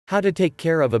How to take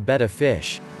care of a betta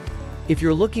fish. If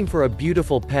you're looking for a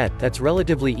beautiful pet that's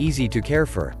relatively easy to care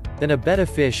for, then a betta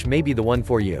fish may be the one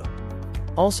for you.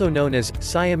 Also known as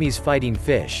Siamese fighting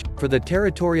fish, for the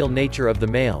territorial nature of the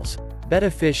males,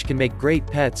 betta fish can make great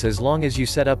pets as long as you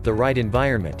set up the right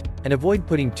environment, and avoid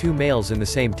putting two males in the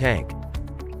same tank.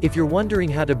 If you're wondering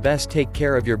how to best take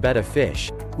care of your betta fish,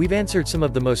 we've answered some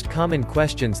of the most common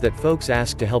questions that folks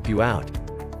ask to help you out.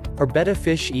 Are betta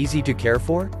fish easy to care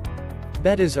for?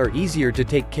 Bettas are easier to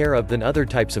take care of than other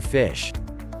types of fish.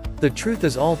 The truth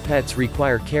is all pets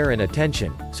require care and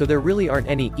attention, so there really aren't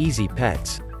any easy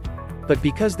pets. But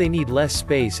because they need less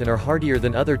space and are hardier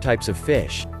than other types of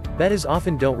fish, bettas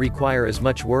often don't require as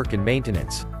much work and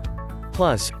maintenance.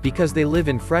 Plus, because they live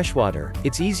in freshwater,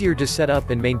 it's easier to set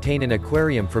up and maintain an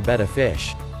aquarium for betta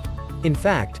fish. In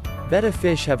fact, betta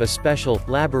fish have a special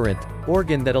labyrinth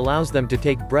organ that allows them to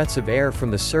take breaths of air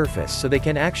from the surface so they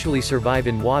can actually survive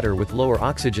in water with lower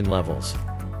oxygen levels.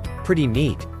 Pretty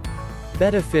neat.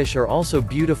 Betta fish are also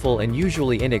beautiful and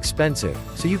usually inexpensive,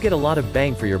 so you get a lot of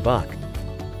bang for your buck.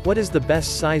 What is the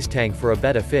best size tank for a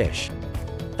betta fish?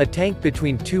 A tank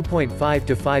between 2.5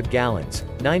 to 5 gallons,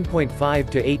 9.5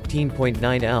 to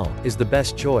 18.9 L, is the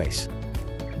best choice.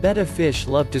 Betta fish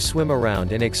love to swim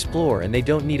around and explore, and they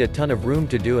don't need a ton of room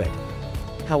to do it.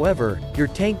 However, your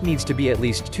tank needs to be at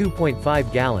least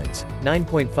 2.5 gallons,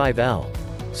 9.5 L.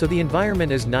 So the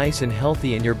environment is nice and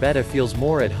healthy and your betta feels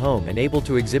more at home and able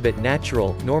to exhibit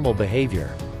natural, normal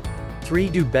behavior. 3.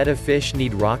 Do betta fish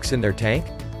need rocks in their tank?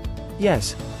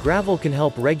 Yes, gravel can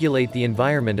help regulate the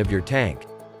environment of your tank.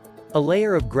 A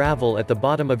layer of gravel at the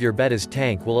bottom of your betta's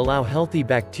tank will allow healthy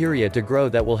bacteria to grow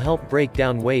that will help break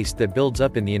down waste that builds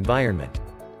up in the environment.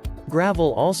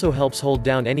 Gravel also helps hold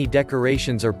down any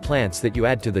decorations or plants that you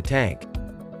add to the tank.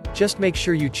 Just make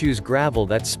sure you choose gravel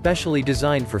that's specially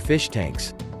designed for fish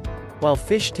tanks. While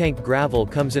fish tank gravel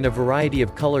comes in a variety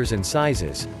of colors and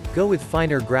sizes, go with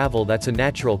finer gravel that's a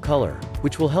natural color,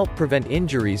 which will help prevent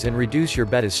injuries and reduce your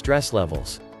betta's stress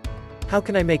levels. How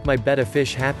can I make my betta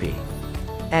fish happy?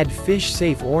 Add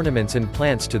fish-safe ornaments and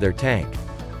plants to their tank.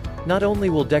 Not only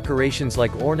will decorations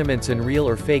like ornaments and real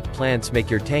or fake plants make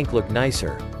your tank look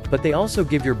nicer, but they also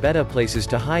give your betta places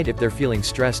to hide if they're feeling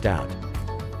stressed out.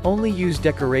 Only use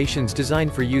decorations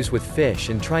designed for use with fish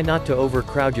and try not to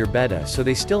overcrowd your betta so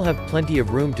they still have plenty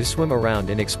of room to swim around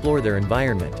and explore their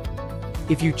environment.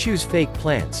 If you choose fake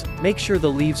plants, make sure the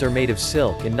leaves are made of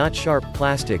silk and not sharp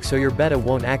plastic so your betta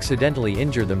won't accidentally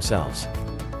injure themselves.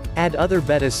 Add other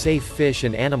betta-safe fish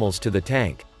and animals to the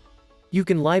tank. You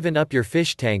can liven up your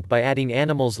fish tank by adding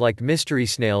animals like mystery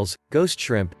snails, ghost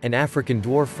shrimp, and African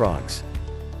dwarf frogs.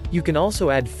 You can also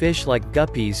add fish like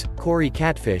guppies, cory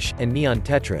catfish, and neon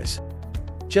tetras.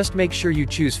 Just make sure you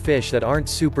choose fish that aren't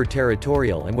super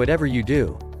territorial, and whatever you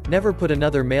do, never put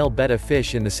another male betta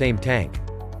fish in the same tank.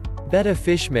 Betta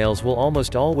fish males will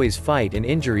almost always fight and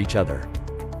injure each other.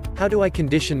 How do I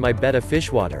condition my betta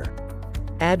fish water?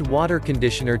 Add water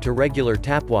conditioner to regular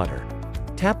tap water.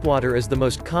 Tap water is the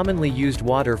most commonly used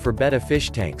water for betta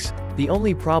fish tanks. The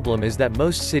only problem is that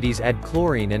most cities add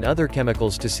chlorine and other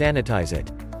chemicals to sanitize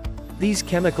it. These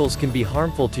chemicals can be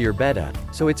harmful to your betta,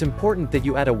 so it's important that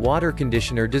you add a water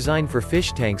conditioner designed for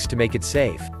fish tanks to make it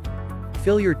safe.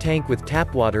 Fill your tank with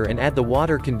tap water and add the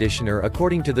water conditioner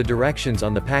according to the directions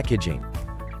on the packaging.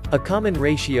 A common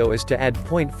ratio is to add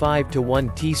 0.5 to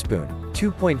 1 teaspoon,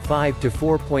 2.5 to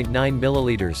 4.9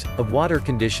 milliliters, of water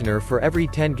conditioner for every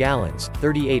 10 gallons,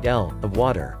 38 L, of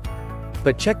water.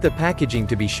 But check the packaging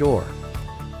to be sure.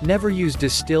 Never use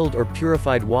distilled or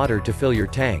purified water to fill your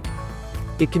tank.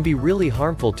 It can be really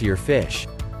harmful to your fish.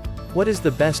 What is the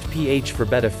best pH for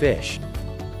betta fish?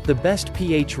 The best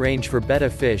pH range for betta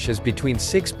fish is between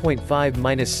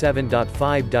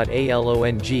 6.5–7.5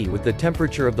 ALONG with the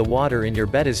temperature of the water in your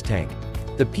betta's tank.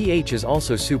 The pH is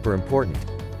also super important.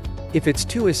 If it's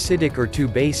too acidic or too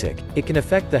basic, it can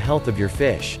affect the health of your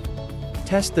fish.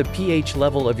 Test the pH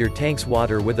level of your tank's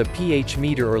water with a pH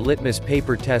meter or litmus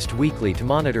paper test weekly to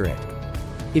monitor it.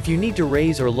 If you need to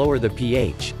raise or lower the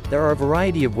pH, there are a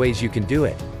variety of ways you can do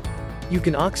it. You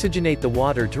can oxygenate the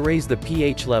water to raise the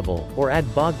pH level, or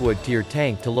add bogwood to your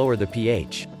tank to lower the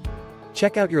pH.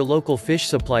 Check out your local fish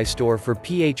supply store for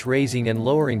pH raising and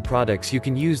lowering products you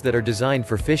can use that are designed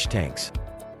for fish tanks.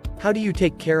 How do you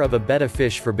take care of a betta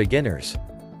fish for beginners?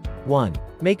 1.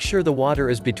 Make sure the water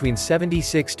is between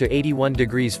 76 to 81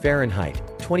 degrees Fahrenheit,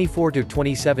 24 to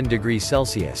 27 degrees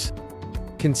Celsius.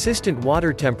 Consistent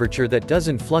water temperature that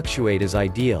doesn't fluctuate is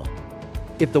ideal.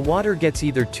 If the water gets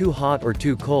either too hot or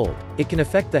too cold, it can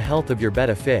affect the health of your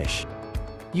betta fish.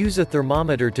 Use a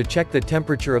thermometer to check the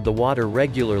temperature of the water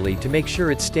regularly to make sure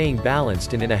it's staying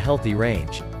balanced and in a healthy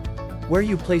range. Where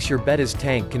you place your betta's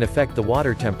tank can affect the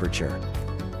water temperature.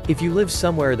 If you live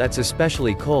somewhere that's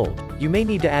especially cold, you may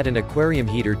need to add an aquarium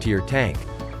heater to your tank.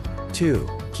 2.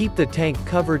 Keep the tank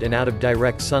covered and out of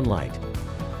direct sunlight.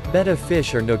 Betta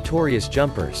fish are notorious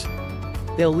jumpers.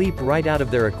 They'll leap right out of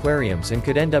their aquariums and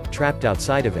could end up trapped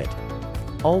outside of it.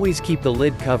 Always keep the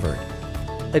lid covered.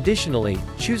 Additionally,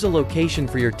 choose a location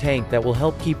for your tank that will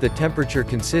help keep the temperature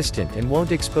consistent and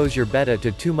won't expose your betta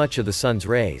to too much of the sun's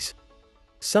rays.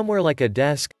 Somewhere like a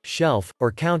desk, shelf,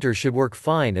 or counter should work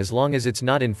fine as long as it's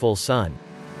not in full sun.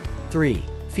 3.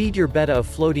 Feed your betta a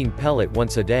floating pellet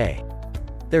once a day.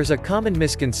 There's a common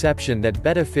misconception that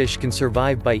betta fish can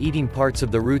survive by eating parts of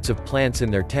the roots of plants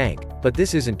in their tank, but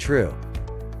this isn't true.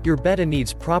 Your betta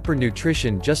needs proper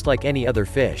nutrition just like any other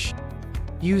fish.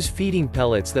 Use feeding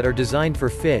pellets that are designed for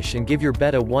fish and give your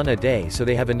betta one a day so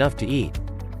they have enough to eat.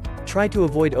 Try to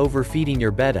avoid overfeeding your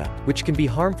betta, which can be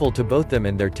harmful to both them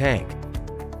and their tank.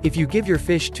 If you give your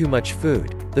fish too much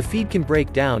food, the feed can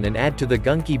break down and add to the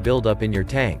gunky buildup in your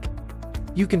tank.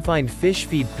 You can find fish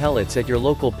feed pellets at your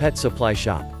local pet supply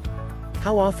shop.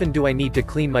 How often do I need to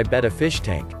clean my betta fish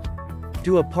tank?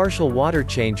 Do a partial water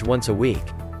change once a week.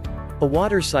 A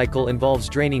water cycle involves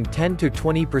draining 10 to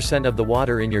 20% of the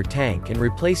water in your tank and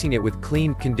replacing it with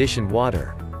clean, conditioned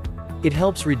water. It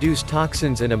helps reduce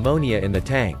toxins and ammonia in the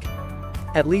tank.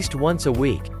 At least once a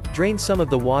week, drain some of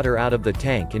the water out of the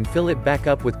tank and fill it back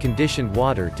up with conditioned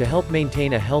water to help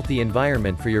maintain a healthy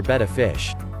environment for your betta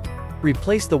fish.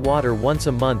 Replace the water once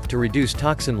a month to reduce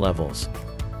toxin levels.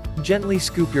 Gently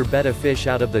scoop your betta fish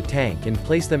out of the tank and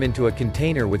place them into a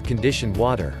container with conditioned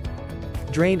water.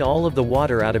 Drain all of the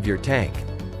water out of your tank.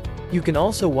 You can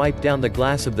also wipe down the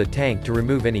glass of the tank to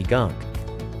remove any gunk.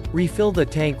 Refill the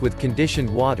tank with conditioned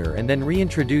water and then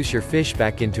reintroduce your fish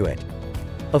back into it.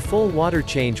 A full water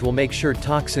change will make sure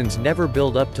toxins never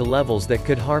build up to levels that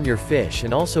could harm your fish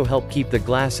and also help keep the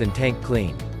glass and tank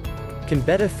clean. Can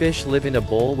betta fish live in a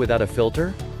bowl without a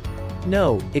filter?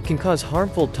 No, it can cause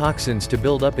harmful toxins to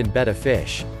build up in betta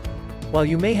fish. While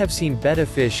you may have seen betta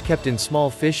fish kept in small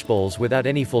fish bowls without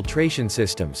any filtration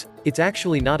systems, it's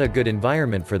actually not a good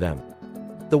environment for them.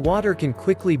 The water can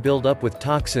quickly build up with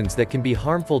toxins that can be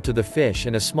harmful to the fish,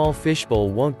 and a small fish bowl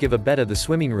won't give a betta the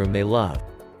swimming room they love.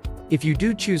 If you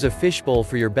do choose a fish bowl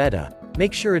for your betta,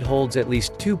 make sure it holds at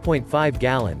least 2.5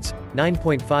 gallons,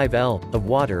 9.5 L, of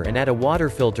water, and add a water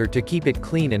filter to keep it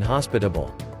clean and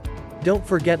hospitable. Don't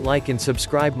forget like and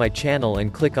subscribe my channel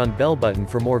and click on bell button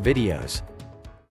for more videos.